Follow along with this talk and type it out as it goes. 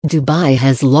Dubai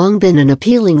has long been an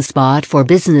appealing spot for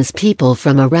business people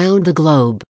from around the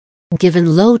globe.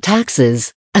 Given low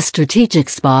taxes, a strategic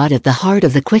spot at the heart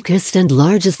of the quickest and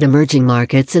largest emerging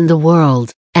markets in the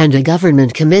world, and a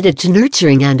government committed to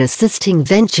nurturing and assisting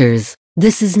ventures,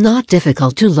 this is not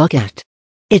difficult to look at.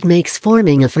 It makes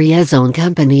forming a free zone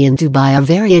company in Dubai a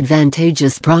very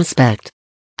advantageous prospect.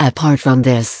 Apart from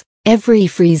this, every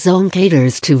free zone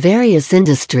caters to various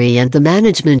industry and the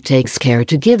management takes care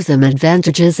to give them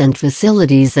advantages and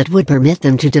facilities that would permit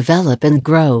them to develop and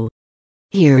grow.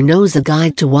 Here knows a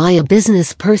guide to why a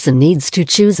business person needs to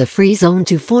choose a free zone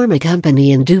to form a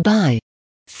company in Dubai.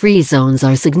 Free zones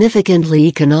are significantly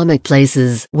economic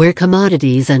places where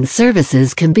commodities and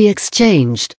services can be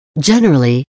exchanged,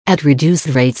 generally, at reduced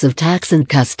rates of tax and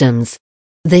customs.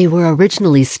 They were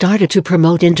originally started to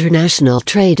promote international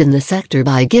trade in the sector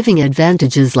by giving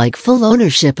advantages like full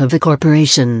ownership of a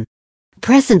corporation.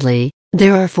 Presently,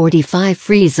 there are 45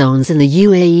 free zones in the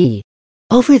UAE.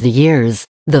 Over the years,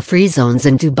 the free zones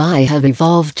in Dubai have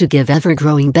evolved to give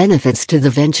ever-growing benefits to the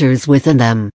ventures within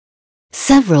them.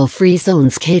 Several free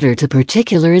zones cater to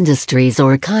particular industries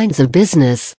or kinds of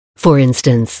business. For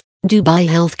instance, Dubai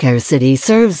Healthcare City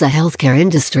serves a healthcare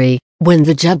industry, when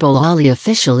the Jebel Ali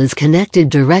official is connected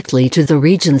directly to the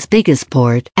region's biggest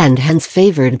port and hence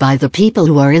favored by the people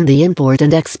who are in the import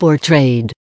and export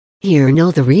trade. Here know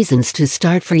the reasons to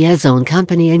start free zone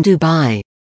company in Dubai.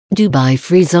 Dubai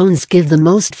free zones give the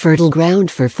most fertile ground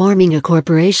for forming a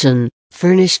corporation,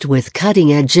 furnished with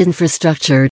cutting-edge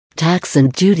infrastructure, tax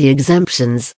and duty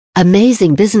exemptions,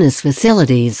 amazing business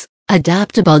facilities,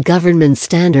 adaptable government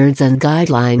standards and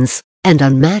guidelines, and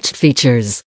unmatched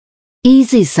features.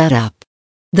 Easy setup.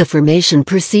 The formation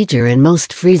procedure in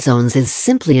most free zones is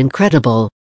simply incredible.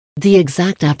 The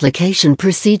exact application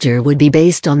procedure would be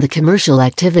based on the commercial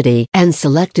activity and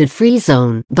selected free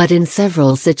zone, but in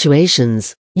several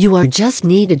situations, you are just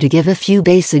needed to give a few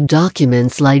basic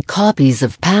documents like copies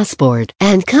of passport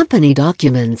and company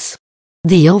documents.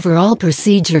 The overall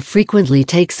procedure frequently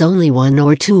takes only 1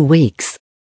 or 2 weeks.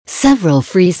 Several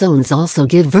free zones also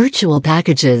give virtual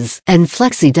packages and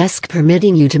flexi-desk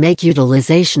permitting you to make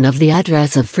utilization of the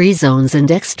address of free zones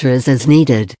and extras as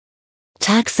needed.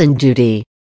 Tax and duty.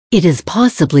 It is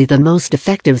possibly the most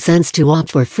effective sense to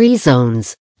opt for free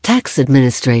zones. Tax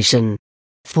administration.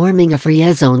 Forming a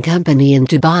free zone company in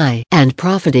Dubai and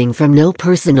profiting from no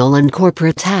personal and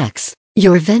corporate tax,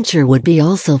 your venture would be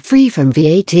also free from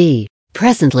VAT,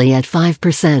 presently at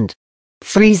 5%.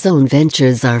 Free zone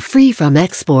ventures are free from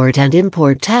export and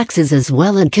import taxes as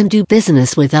well and can do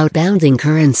business without bounding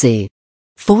currency.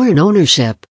 Foreign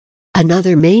ownership.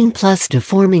 Another main plus to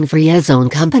forming free zone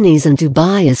companies in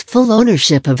Dubai is full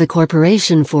ownership of a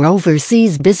corporation for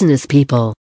overseas business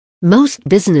people. Most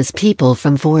business people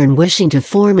from foreign wishing to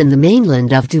form in the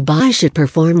mainland of Dubai should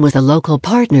perform with a local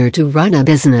partner to run a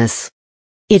business.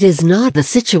 It is not the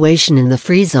situation in the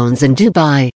free zones in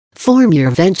Dubai. Form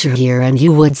your venture here and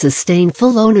you would sustain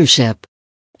full ownership.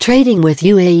 Trading with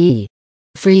UAE.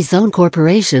 Free zone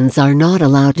corporations are not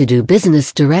allowed to do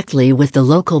business directly with the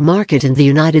local market in the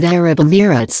United Arab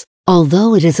Emirates,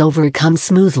 although it is overcome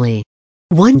smoothly.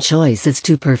 One choice is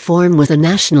to perform with a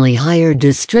nationally hired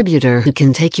distributor who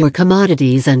can take your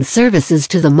commodities and services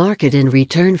to the market in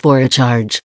return for a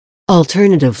charge.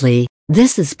 Alternatively,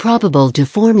 this is probable to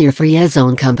form your free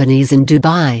zone companies in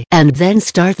Dubai and then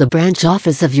start the branch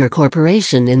office of your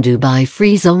corporation in Dubai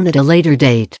Free Zone at a later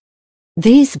date.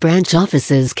 These branch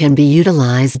offices can be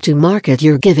utilized to market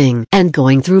your giving and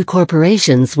going through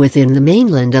corporations within the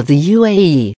mainland of the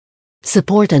UAE.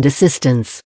 Support and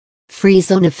assistance. Free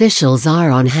zone officials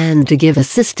are on hand to give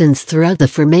assistance throughout the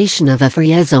formation of a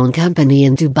free zone company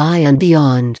in Dubai and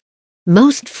beyond.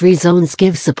 Most free zones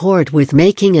give support with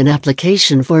making an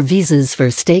application for visas for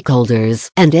stakeholders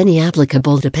and any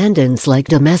applicable dependents like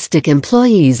domestic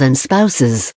employees and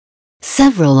spouses.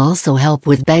 Several also help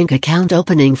with bank account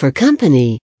opening for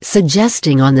company,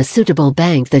 suggesting on the suitable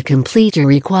bank that complete your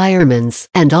requirements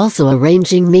and also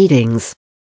arranging meetings.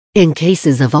 In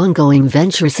cases of ongoing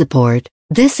venture support,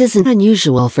 this isn't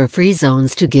unusual for free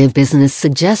zones to give business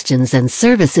suggestions and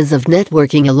services of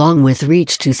networking along with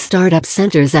reach to startup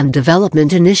centers and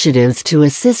development initiatives to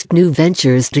assist new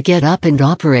ventures to get up and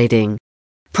operating.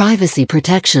 Privacy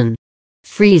protection.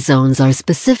 Free zones are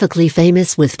specifically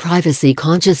famous with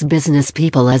privacy-conscious business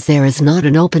people as there is not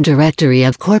an open directory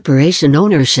of corporation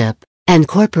ownership, and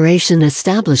corporation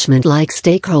establishment-like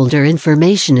stakeholder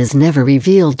information is never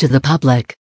revealed to the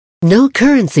public. No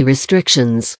currency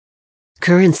restrictions.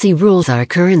 Currency rules are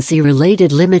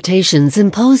currency-related limitations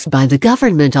imposed by the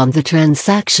government on the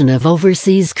transaction of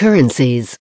overseas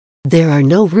currencies. There are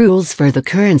no rules for the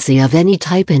currency of any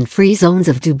type in free zones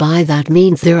of Dubai. That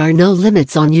means there are no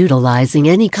limits on utilizing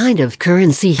any kind of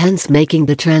currency, hence making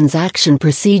the transaction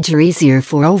procedure easier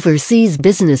for overseas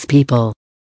business people.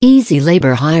 Easy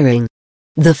labor hiring.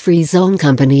 The Free Zone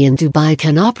Company in Dubai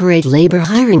can operate labor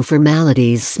hiring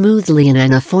formalities smoothly in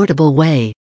an affordable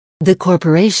way. The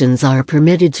corporations are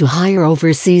permitted to hire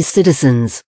overseas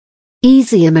citizens.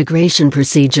 Easy immigration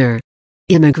procedure.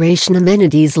 Immigration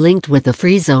amenities linked with the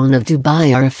Free Zone of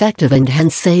Dubai are effective and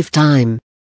hence save time.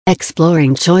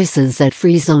 Exploring choices that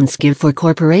free zones give for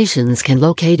corporations can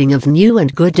locating of new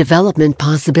and good development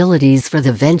possibilities for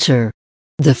the venture.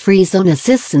 The Free Zone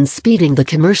assists in speeding the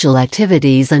commercial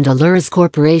activities and allures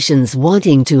corporations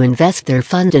wanting to invest their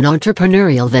fund in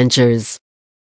entrepreneurial ventures.